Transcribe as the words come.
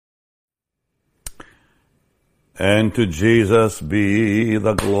And to Jesus be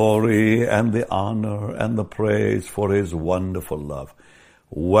the glory and the honor and the praise for His wonderful love.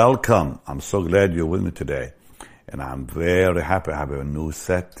 Welcome. I'm so glad you're with me today. And I'm very happy I have a new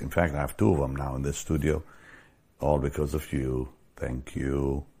set. In fact, I have two of them now in this studio. All because of you. Thank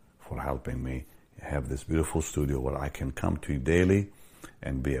you for helping me have this beautiful studio where I can come to you daily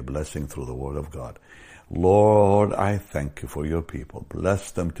and be a blessing through the Word of God. Lord, I thank you for your people.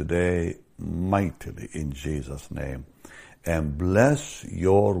 Bless them today mightily in Jesus' name. And bless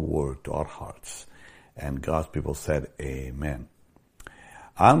your word to our hearts. And God's people said, Amen.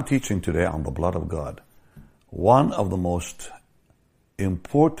 I'm teaching today on the blood of God. One of the most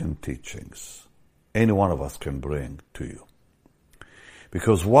important teachings any one of us can bring to you.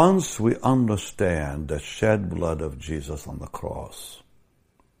 Because once we understand the shed blood of Jesus on the cross,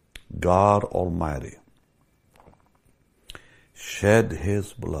 God Almighty shed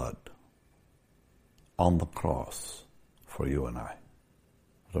His blood on the cross for you and I.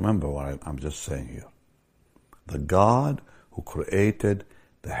 Remember what I'm just saying here. The God who created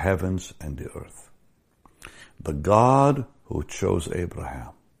the heavens and the earth. The God who chose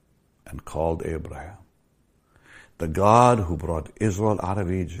Abraham and called Abraham. The God who brought Israel out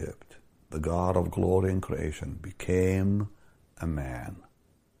of Egypt, the God of glory and creation, became a man.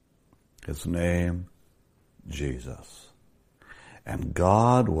 His name, Jesus. And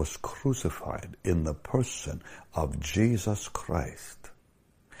God was crucified in the person of Jesus Christ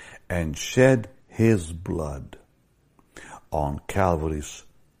and shed His blood on Calvary's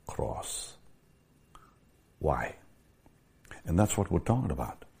cross. Why? And that's what we're talking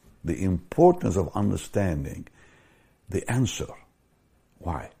about. The importance of understanding the answer.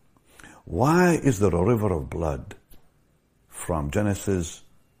 Why? Why is there a river of blood from Genesis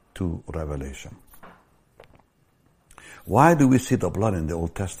to Revelation? Why do we see the blood in the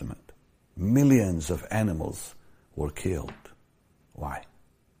Old Testament? Millions of animals were killed. Why?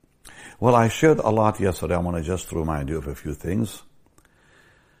 Well, I shared a lot yesterday. I want to just remind you of a few things.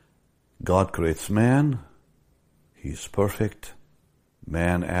 God creates man. He's perfect.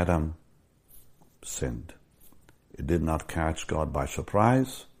 Man, Adam, sinned. It did not catch God by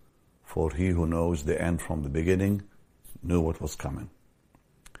surprise, for He who knows the end from the beginning knew what was coming.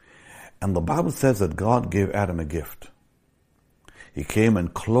 And the Bible says that God gave Adam a gift. He came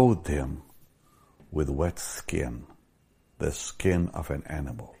and clothed him with wet skin, the skin of an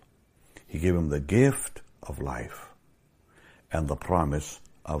animal. He gave him the gift of life and the promise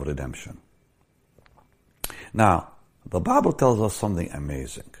of redemption. Now, the Bible tells us something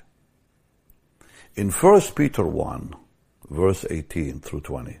amazing. In 1 Peter 1, verse 18 through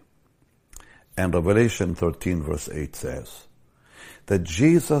 20, and Revelation 13, verse 8 says that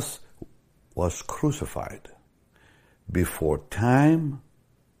Jesus was crucified before time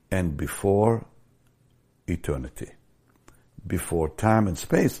and before eternity. Before time and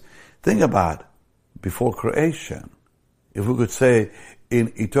space. Think about before creation. If we could say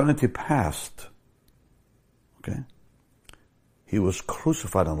in eternity past, okay, He was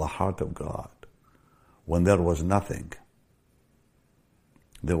crucified in the heart of God when there was nothing.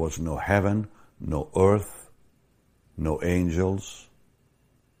 There was no heaven, no earth, no angels,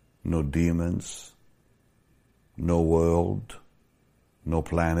 no demons, no world, no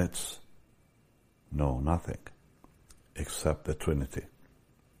planets, no nothing except the Trinity.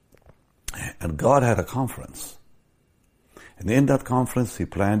 And God had a conference. And in that conference, He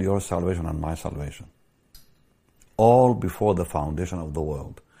planned your salvation and my salvation. All before the foundation of the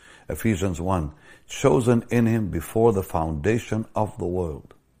world. Ephesians 1, chosen in Him before the foundation of the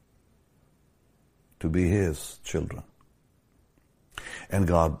world to be His children. And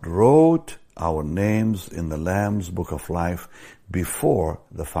God wrote our names in the Lamb's Book of Life before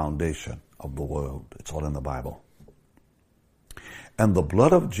the foundation of the world. It's all in the Bible. And the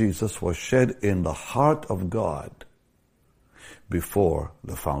blood of Jesus was shed in the heart of God before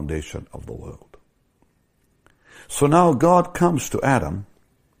the foundation of the world. So now God comes to Adam.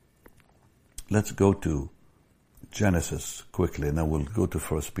 Let's go to Genesis quickly, and then we'll go to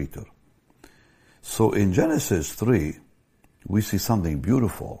 1 Peter. So in Genesis 3, we see something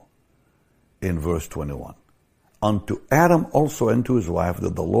beautiful in verse 21. Unto Adam also and to his wife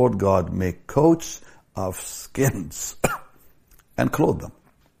did the Lord God make coats of skins and clothe them.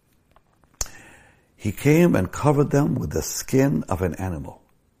 He came and covered them with the skin of an animal,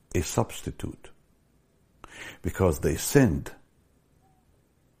 a substitute, because they sinned.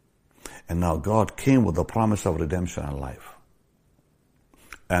 And now God came with the promise of redemption and life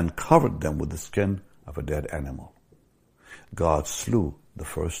and covered them with the skin of a dead animal. God slew the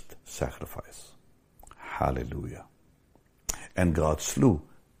first sacrifice. Hallelujah. And God slew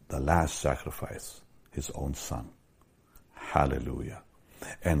the last sacrifice, his own Son. Hallelujah.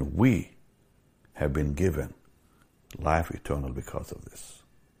 And we have been given life eternal because of this.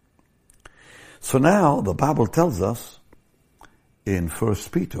 So now the Bible tells us in 1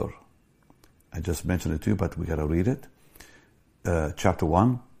 Peter, I just mentioned it to you, but we got to read it, chapter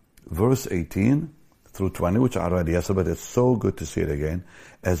 1, verse 18 through 20, which I read yesterday, but it's so good to see it again.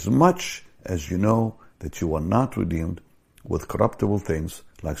 As much as you know that you are not redeemed with corruptible things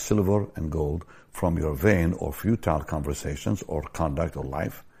like silver and gold from your vain or futile conversations or conduct or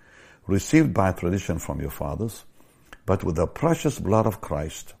life, received by tradition from your fathers, but with the precious blood of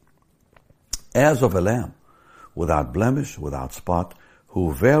Christ, as of a lamb, without blemish, without spot,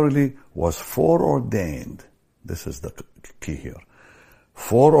 who verily was foreordained, this is the key here,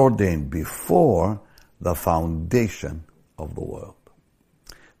 foreordained before the foundation of the world,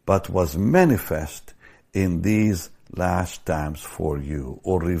 but was manifest in these last times for you,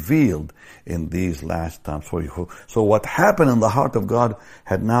 or revealed in these last times for you. So what happened in the heart of God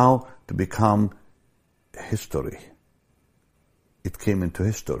had now to become history. It came into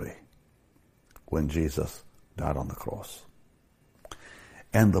history when Jesus died on the cross.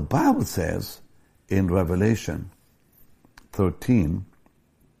 And the Bible says in Revelation 13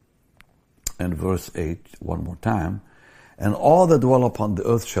 and verse 8, one more time, and all that dwell upon the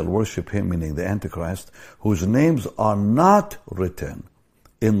earth shall worship him, meaning the Antichrist, whose names are not written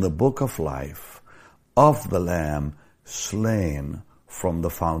in the book of life of the Lamb slain from the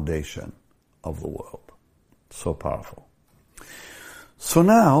foundation of the world. So powerful. So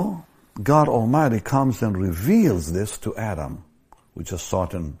now, God Almighty comes and reveals this to Adam. We just saw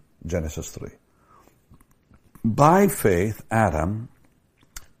it in Genesis 3. By faith, Adam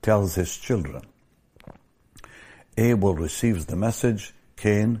tells his children. Abel receives the message,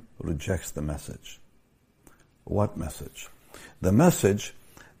 Cain rejects the message. What message? The message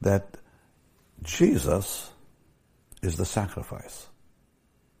that Jesus is the sacrifice.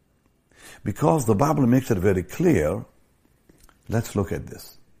 Because the Bible makes it very clear, let's look at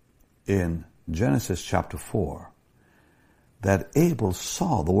this. In Genesis chapter 4, that Abel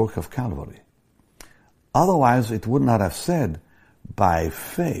saw the work of Calvary. Otherwise, it would not have said, by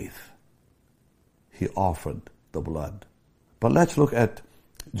faith, he offered the blood. But let's look at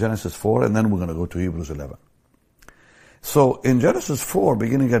Genesis 4, and then we're going to go to Hebrews 11. So in Genesis 4,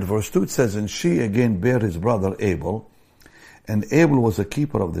 beginning at verse 2, it says, and she again bare his brother Abel, and Abel was a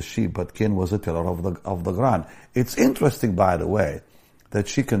keeper of the sheep, but Cain was a tiller of the ground. It's interesting, by the way, that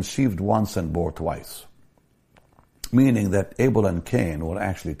she conceived once and bore twice. Meaning that Abel and Cain were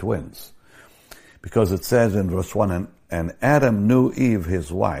actually twins. Because it says in verse 1, and Adam knew Eve,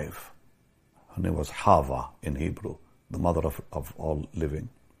 his wife. Her name was Hava in Hebrew, the mother of all living.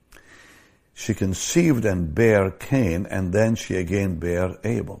 She conceived and bare Cain, and then she again bare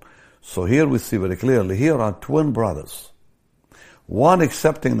Abel. So here we see very clearly, here are twin brothers. One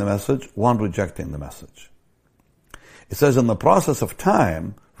accepting the message, one rejecting the message. It says in the process of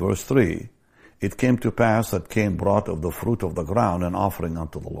time, verse 3, it came to pass that Cain brought of the fruit of the ground an offering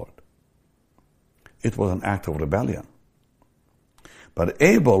unto the Lord. It was an act of rebellion. But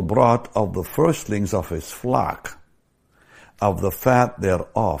Abel brought of the firstlings of his flock, of the fat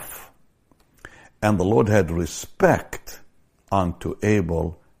thereof. And the Lord had respect unto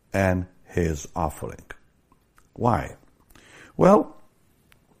Abel and his offering. Why? Well,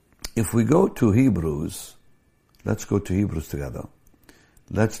 if we go to Hebrews, let's go to Hebrews together.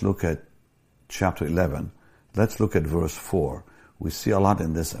 Let's look at chapter 11. Let's look at verse 4. We see a lot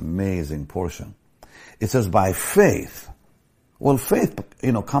in this amazing portion. It says, by faith. Well, faith,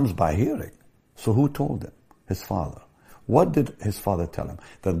 comes by hearing. So who told him? His father. What did his father tell him?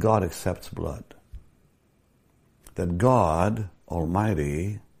 That God accepts blood. That God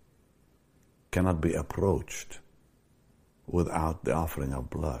Almighty cannot be approached without the offering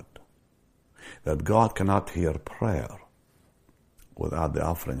of blood. That God cannot hear prayer without the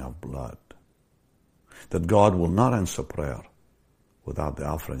offering of blood. That God will not answer prayer without the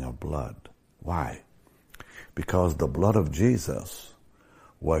offering of blood. Why? Because the blood of Jesus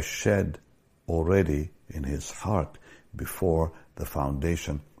was shed already in his heart before the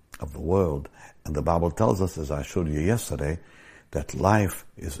foundation of the world. And the Bible tells us, as I showed you yesterday, that life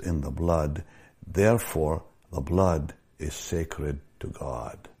is in the blood. Therefore, the blood is sacred to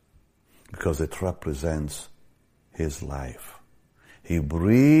God because it represents his life. He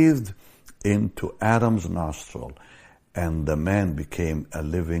breathed into Adam's nostril, and the man became a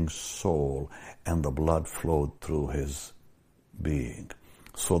living soul, and the blood flowed through his being.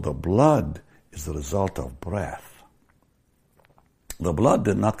 So the blood is the result of breath. The blood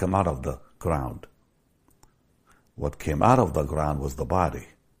did not come out of the ground. What came out of the ground was the body.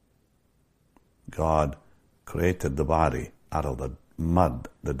 God created the body out of the mud,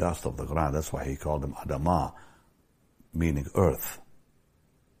 the dust of the ground. That's why he called him Adamah, meaning earth.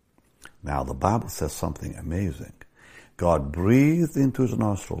 Now the Bible says something amazing. God breathed into his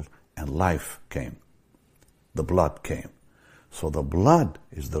nostrils and life came. The blood came. So the blood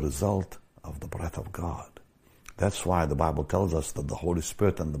is the result of the breath of God. That's why the Bible tells us that the Holy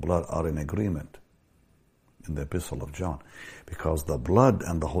Spirit and the blood are in agreement in the Epistle of John, because the blood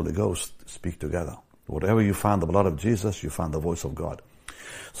and the Holy Ghost speak together. Wherever you find the blood of Jesus, you find the voice of God.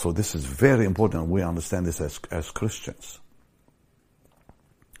 So this is very important. We understand this as Christians,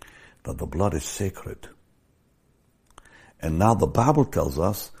 that the blood is sacred. And now the Bible tells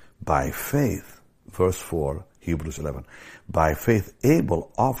us, by faith, verse 4, Hebrews 11, by faith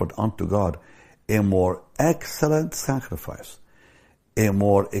Abel offered unto God a more excellent sacrifice, a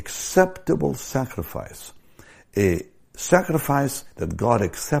more acceptable sacrifice, a sacrifice that God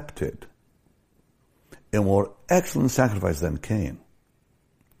accepted, a more excellent sacrifice than Cain,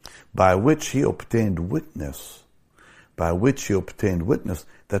 by which he obtained witness,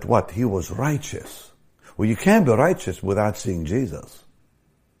 that what? He was righteous. Well, you can't be righteous without seeing Jesus.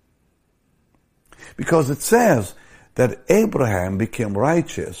 Because it says that Abraham became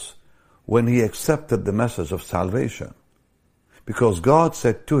righteous when he accepted the message of salvation. Because God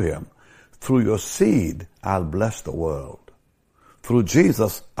said to him, through your seed, I'll bless the world. Through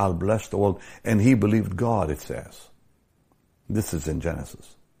Jesus, I'll bless the world. And he believed God, it says. This is in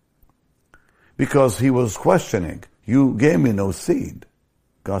Genesis. Because he was questioning, you gave me no seed.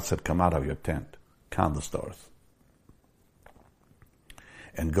 God said, come out of your tent, count the stars.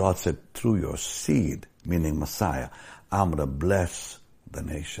 And God said, through your seed, meaning Messiah, I'm going to bless the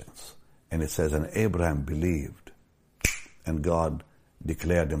nations. And it says, and Abraham believed, and God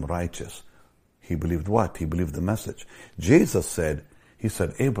declared him righteous. He believed what? He believed the message. Jesus said, he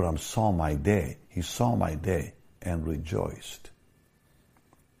said, Abraham saw my day. He saw my day and rejoiced.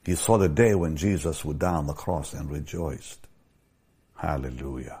 He saw the day when Jesus would die on the cross and rejoiced.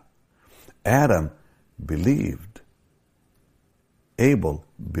 Hallelujah. Adam believed. Abel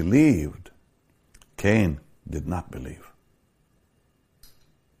believed. Cain did not believe.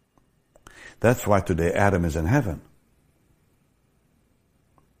 That's why today Adam is in heaven.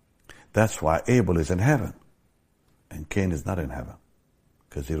 That's why Abel is in heaven and Cain is not in heaven,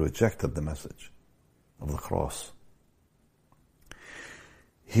 because he rejected the message of the cross.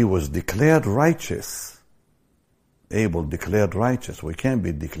 He was declared righteous. Abel declared righteous. We can't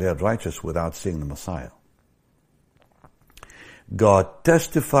be declared righteous without seeing the Messiah. God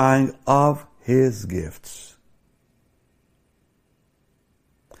testifying of his gifts.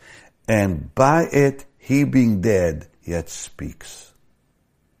 And by it, he being dead, yet speaks.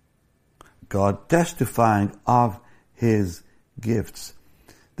 God testifying of his gifts.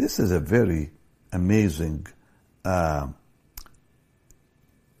 This is a very amazing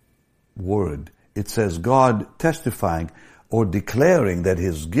word. It says God testifying or declaring that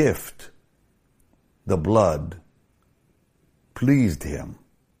his gift, the blood, pleased him.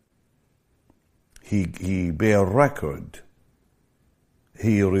 He bare record.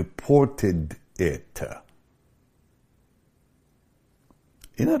 He reported it.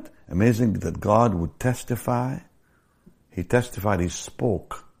 Isn't it amazing that God would testify? He testified, he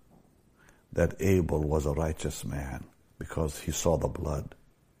spoke that Abel was a righteous man because he saw the blood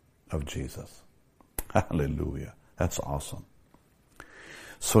of Jesus. Hallelujah. That's awesome.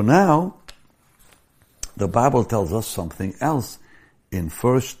 So now, the Bible tells us something else in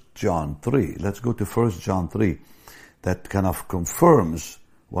 1 John 3. Let's go to 1 John 3. That kind of confirms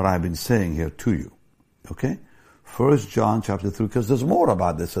what I've been saying here to you. Okay? 1 John chapter 3, because there's more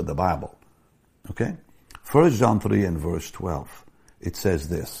about this in the Bible. Okay? 1 John 3 and verse 12. It says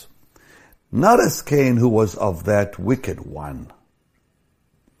this. Not as Cain, who was of that wicked one.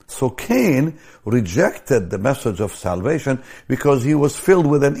 So Cain rejected the message of salvation because he was filled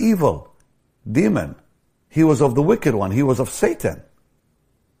with an evil demon. He was of the wicked one. He was of Satan.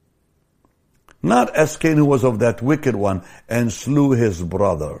 Not as Cain, who was of that wicked one and slew his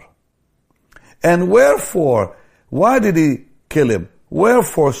brother. And wherefore, why did he kill him?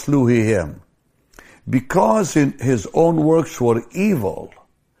 Wherefore slew he him? Because his own works were evil,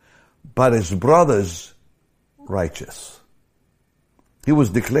 but his brother's righteous. He was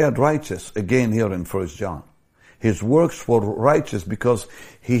declared righteous again here in 1 John. His works were righteous because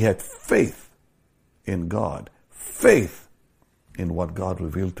he had faith in God, faith in what God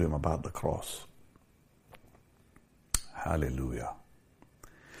revealed to him about the cross. Hallelujah.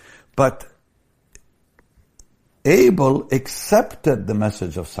 But Abel accepted the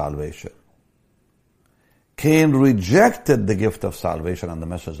message of salvation. Cain rejected the gift of salvation and the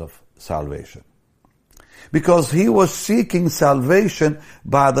message of salvation. Because he was seeking salvation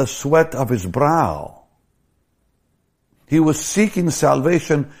by the sweat of his brow. He was seeking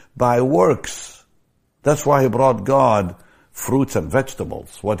salvation by works. That's why he brought God fruits and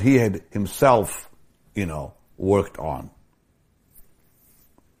vegetables, what he had himself, worked on.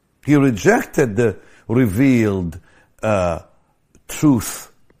 He rejected the revealed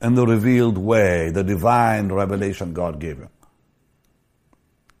truth and the revealed way, the divine revelation God gave him.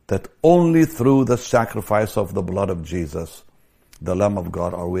 That only through the sacrifice of the blood of Jesus, the Lamb of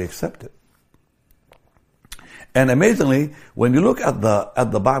God, are we accepted. And amazingly, when you look at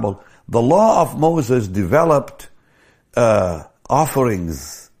the Bible, the law of Moses developed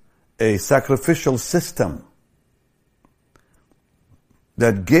offerings, a sacrificial system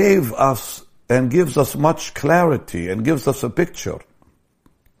that gave us and gives us much clarity and gives us a picture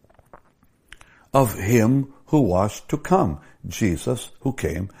of him who was to come, Jesus, who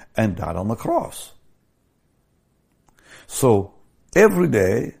came and died on the cross. So every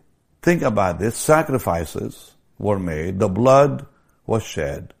day, think about this, sacrifices were made, the blood was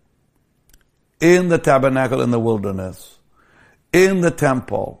shed in the tabernacle in the wilderness, in the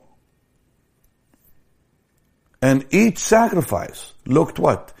temple. And each sacrifice looked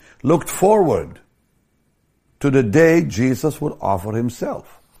what? Looked forward to the day Jesus would offer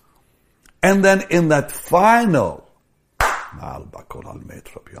himself. And then in that final, I love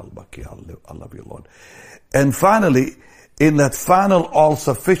you, Lord. And finally, in that final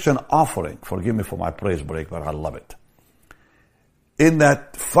all-sufficient offering, forgive me for my praise break, but I love it. In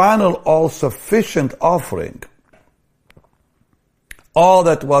that final all-sufficient offering, all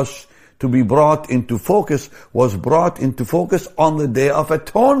that was to be brought into focus was brought into focus on the Day of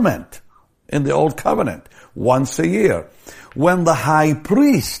Atonement in the Old Covenant, once a year, when the high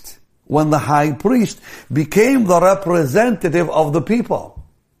priest became the representative of the people.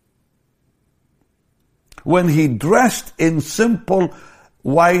 When he dressed in a simple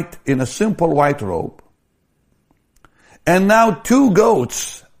white robe, and now 2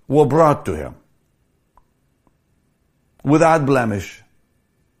 goats were brought to him without blemish.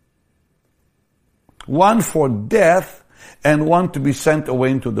 One for death and one to be sent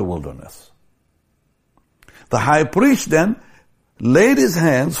away into the wilderness. The high priest then laid his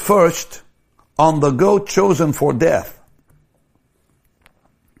hands first on the goat chosen for death.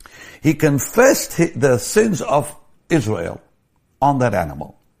 He confessed the sins of Israel on that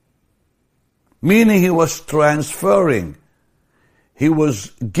animal. Meaning he was transferring, he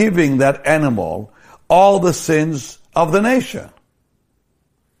was giving that animal all the sins of the nation.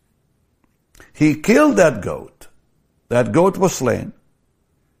 He killed that goat. That goat was slain.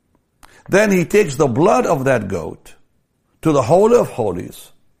 Then he takes the blood of that goat to the Holy of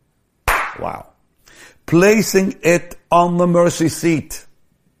Holies. Wow. Placing it on the mercy seat.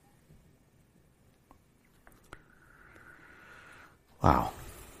 Wow.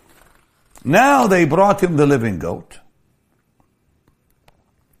 Now they brought him the living goat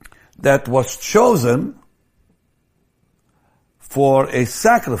that was chosen for a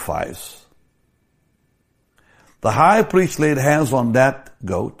sacrifice. The high priest laid hands on that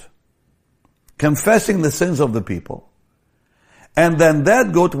goat, confessing the sins of the people. And then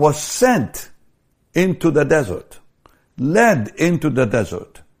that goat was sent into the desert, led into the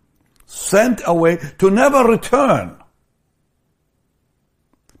desert, sent away to never return.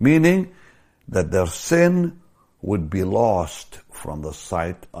 Meaning that their sin would be lost from the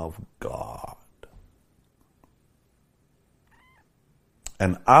sight of God.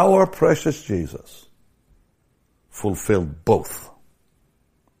 And our precious Jesus fulfilled both.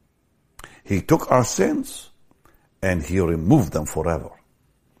 He took our sins and he removed them forever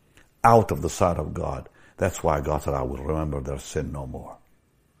out of the sight of God. That's why God said, I will remember their sin no more.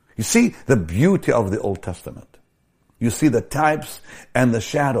 You see the beauty of the Old Testament. You see the types and the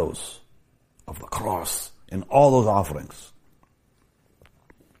shadows of the cross in all those offerings.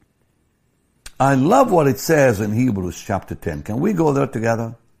 I love what it says in Hebrews chapter 10. Can we go there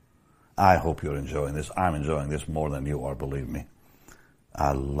together? I hope you're enjoying this. I'm enjoying this more than you are, believe me.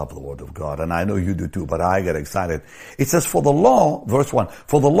 I love the Word of God, and I know you do too, but I get excited. It says, for the law, verse 1,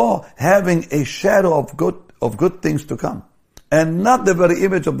 for the law having a shadow of good things to come, and not the very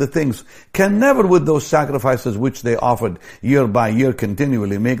image of the things, can never with those sacrifices which they offered year by year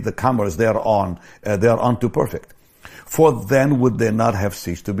continually make the comers thereunto perfect. For then would they not have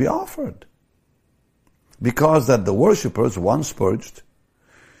ceased to be offered. Because that the worshippers, once purged,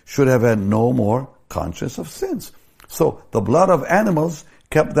 should have had no more conscience of sins. So the blood of animals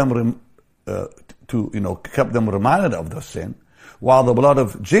kept them kept them reminded of their sin, while the blood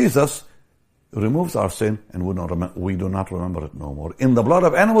of Jesus removes our sin, and we do not remember it no more. In the blood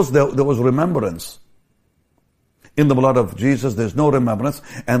of animals, there was remembrance. In the blood of Jesus, there's no remembrance.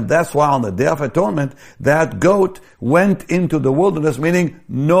 And that's why on the Day of Atonement, that goat went into the wilderness, meaning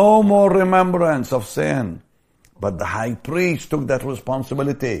no more remembrance of sin. But the high priest took that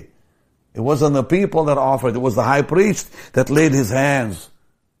responsibility. It wasn't the people that offered. It was the high priest that laid his hands,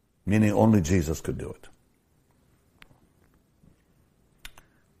 meaning only Jesus could do it.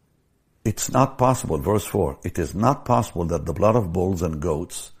 It's not possible, verse 4, it is not possible that the blood of bulls and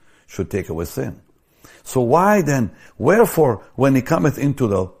goats should take away sin. So why then, wherefore, when he cometh into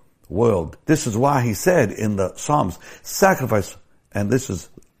the world, this is why he said in the Psalms, sacrifice, and this is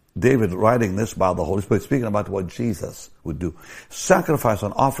David writing this by the Holy Spirit, speaking about what Jesus would do. Sacrifice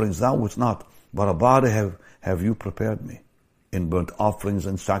and offerings thou wouldst not, but a body have you prepared me. In burnt offerings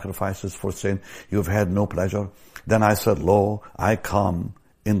and sacrifices for sin, you have had no pleasure. Then I said, lo, I come.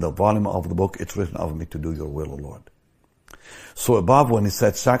 In the volume of the book, it's written of me to do your will, O Lord. So above, when he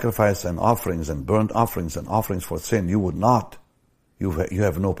said sacrifice and offerings and burnt offerings and offerings for sin, you would not. You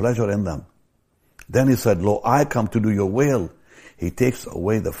have no pleasure in them. Then he said, lo, I come to do your will. He takes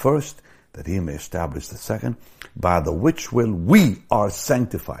away the first, that he may establish the second, by the which will we are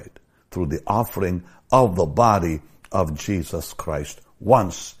sanctified through the offering of the body of Jesus Christ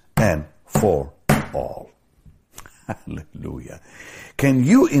once and for all. Hallelujah. Can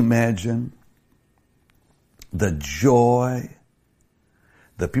you imagine the joy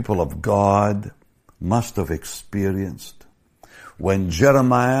the people of God must have experienced when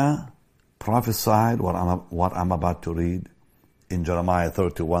Jeremiah prophesied what I'm about to read in Jeremiah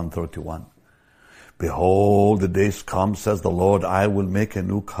 31:31. Behold, the days come, says the Lord, I will make a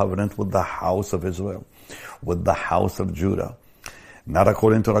new covenant with the house of Israel, with the house of Judah. Not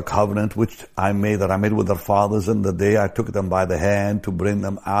according to the covenant which I made with their fathers in the day I took them by the hand to bring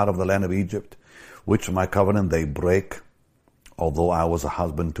them out of the land of Egypt, which my covenant they break, although I was a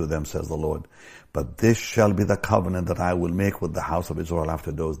husband to them, says the Lord. But this shall be the covenant that I will make with the house of Israel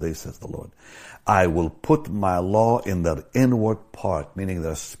after those days, says the Lord. I will put my law in their inward part, meaning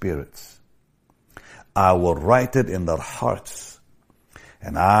their spirits. I will write it in their hearts.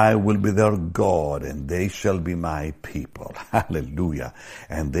 And I will be their God, and they shall be my people. Hallelujah.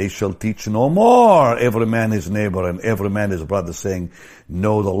 And they shall teach no more every man his neighbor and every man his brother, saying,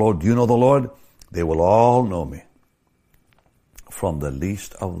 know the Lord. Do you know the Lord? They will all know me, from the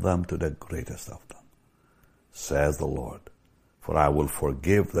least of them to the greatest of them, says the Lord. For I will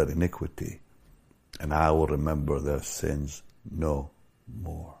forgive their iniquity, and I will remember their sins no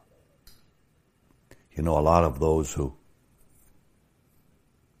more. You know, a lot of those who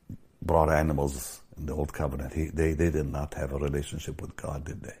brought animals in the Old Covenant, they did not have a relationship with God,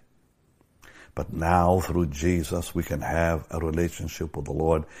 did they? But now, through Jesus, we can have a relationship with the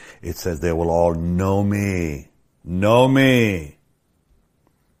Lord. It says they will all know me,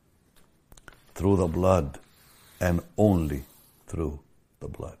 through the blood, and only through the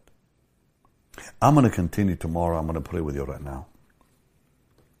blood. I'm going to continue tomorrow. I'm going to pray with you right now.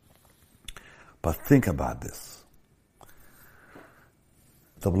 But think about this.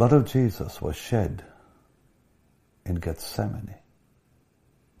 The blood of Jesus was shed in Gethsemane.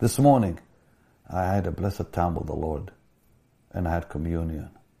 This morning, I had a blessed time with the Lord, and I had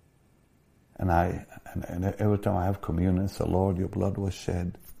communion. And every time I have communion, I say, Lord, your blood was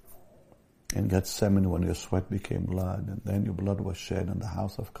shed in Gethsemane when your sweat became blood, and then your blood was shed in the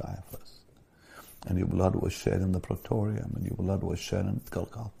house of Caiaphas, and your blood was shed in the Praetorium, and your blood was shed in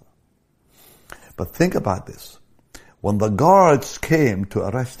Golgotha. But think about this. When the guards came to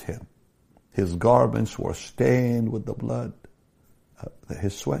arrest him, his garments were stained with the blood.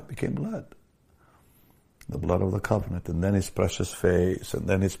 His sweat became blood. The blood of the covenant, and then his precious face, and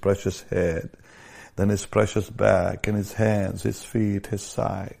then his precious head, then his precious back, and his hands, his feet, his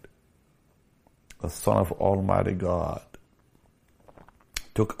side. The Son of Almighty God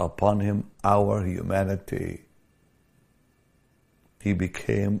took upon him our humanity. He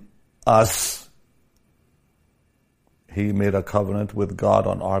became us. He made a covenant with God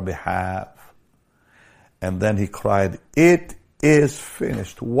on our behalf. And then he cried, it is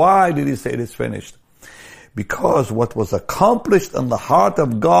finished. Why did he say it is finished? Because what was accomplished in the heart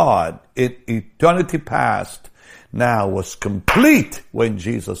of God in eternity past now was complete when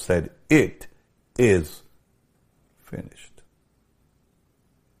Jesus said, it is finished.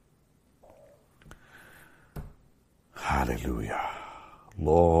 Hallelujah.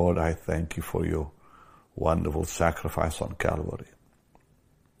 Lord, I thank you for your wonderful sacrifice on Calvary.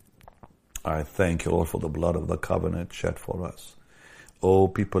 I thank you, Lord, for the blood of the covenant shed for us. Oh,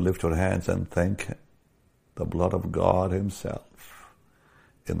 people, lift your hands and thank him. The blood of God himself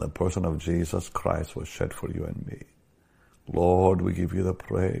in the person of Jesus Christ was shed for you and me. Lord, we give you the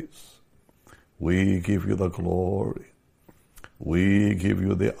praise. We give you the glory. We give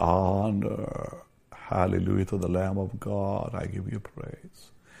you the honor. Hallelujah to the Lamb of God. I give you praise.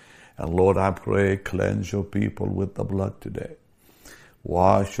 And Lord, I pray, cleanse your people with the blood today.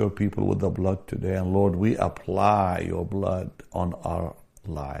 Wash your people with the blood today. And Lord, we apply your blood on our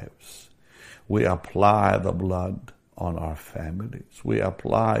lives. We apply the blood on our families. We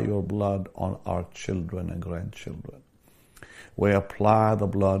apply your blood on our children and grandchildren. We apply the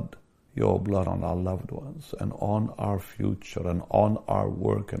blood, your blood on our loved ones and on our future and on our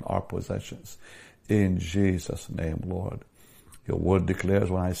work and our possessions. In Jesus' name, Lord. Your word declares,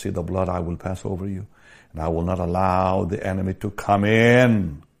 when I see the blood, I will pass over you, and I will not allow the enemy to come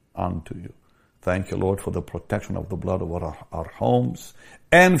in unto you. Thank you, Lord, for the protection of the blood over our homes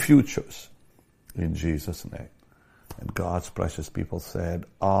and futures. In Jesus' name. And God's precious people said,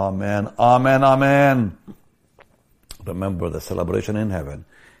 Amen, Amen, Amen. Remember the celebration in heaven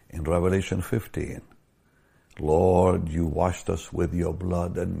in Revelation 15. Lord, you washed us with your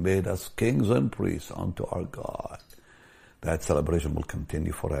blood and made us kings and priests unto our God. That celebration will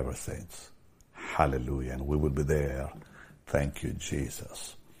continue forever, saints. Hallelujah. And we will be there. Thank you,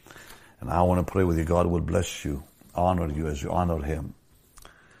 Jesus. And I want to pray with you. God will bless you, honor you as you honor him.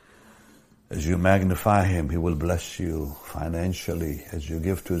 As you magnify him, he will bless you financially as you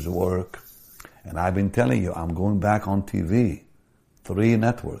give to his work. And I've been telling you, I'm going back on TV. 3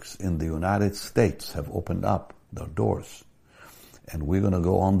 networks in the United States have opened up their doors. And we're going to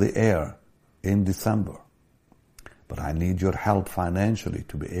go on the air in December. But I need your help financially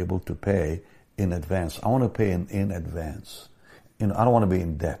to be able to pay in advance. I want to pay in advance. I don't want to be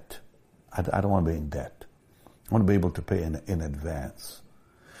in debt. I don't want to be in debt. I want to be able to pay in advance.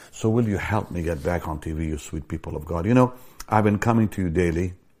 So will you help me get back on TV, you sweet people of God? You know, I've been coming to you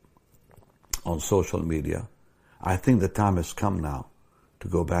daily on social media. I think the time has come now to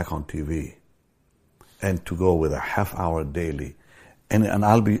go back on TV and to go with a half hour daily. And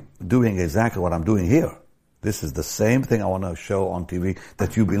I'll be doing exactly what I'm doing here. This is the same thing I want to show on TV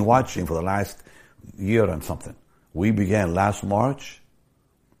that you've been watching for the last year and something. We began last March.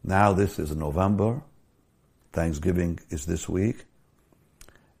 Now this is November. Thanksgiving is this week.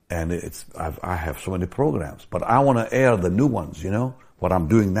 And I have so many programs. But I want to air the new ones, you know, what I'm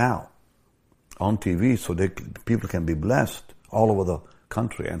doing now on TV so people can be blessed all over the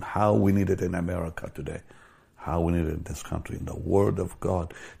country, and how we need it in America today. How we need it in this country, in the Word of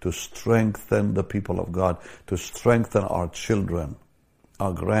God, to strengthen the people of God, to strengthen our children,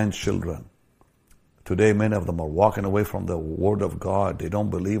 our grandchildren. Today, many of them are walking away from the Word of God. They don't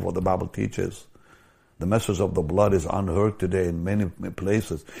believe what the Bible teaches. The message of the blood is unheard today in many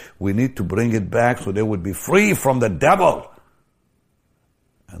places. We need to bring it back so they would be free from the devil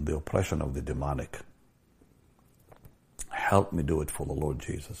and the oppression of the demonic. Help me do it for the Lord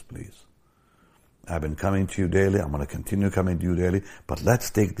Jesus, please. I've been coming to you daily. I'm going to continue coming to you daily. But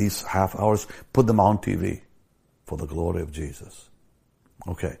let's take these half hours, put them on TV for the glory of Jesus.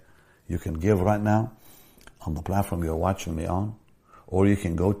 Okay. You can give right now on the platform you're watching me on, or you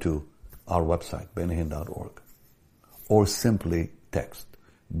can go to our website, bennyhinn.org, or simply text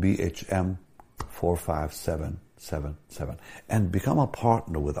BHM 45777 and become a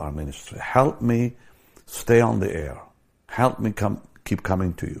partner with our ministry. Help me stay on the air. Help me keep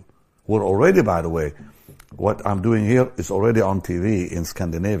coming to you. We're already, by the way, what I'm doing here is already on TV in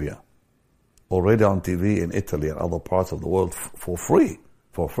Scandinavia, already on TV in Italy and other parts of the world for free.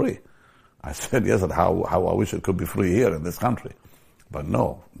 I said, yes, and how I wish it could be free here in this country. But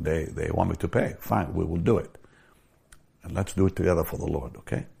no, they want me to pay. Fine, we will do it. And let's do it together for the Lord,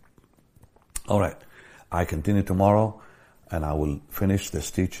 okay? All right. I continue tomorrow, and I will finish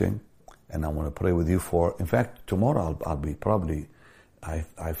this teaching, and I want to pray with you in fact, tomorrow I'll be probably,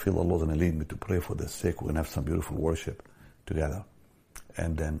 I feel the Lord's going to lead me to pray for the sick. We're going to have some beautiful worship together.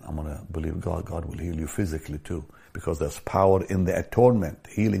 And then I'm going to believe God will heal you physically too, because there's power in the atonement,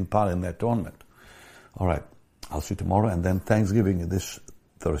 healing power in the atonement. All right. I'll see you tomorrow, and then Thanksgiving this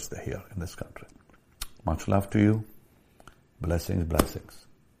Thursday here in this country. Much love to you. Blessings.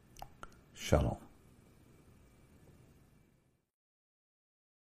 Shalom.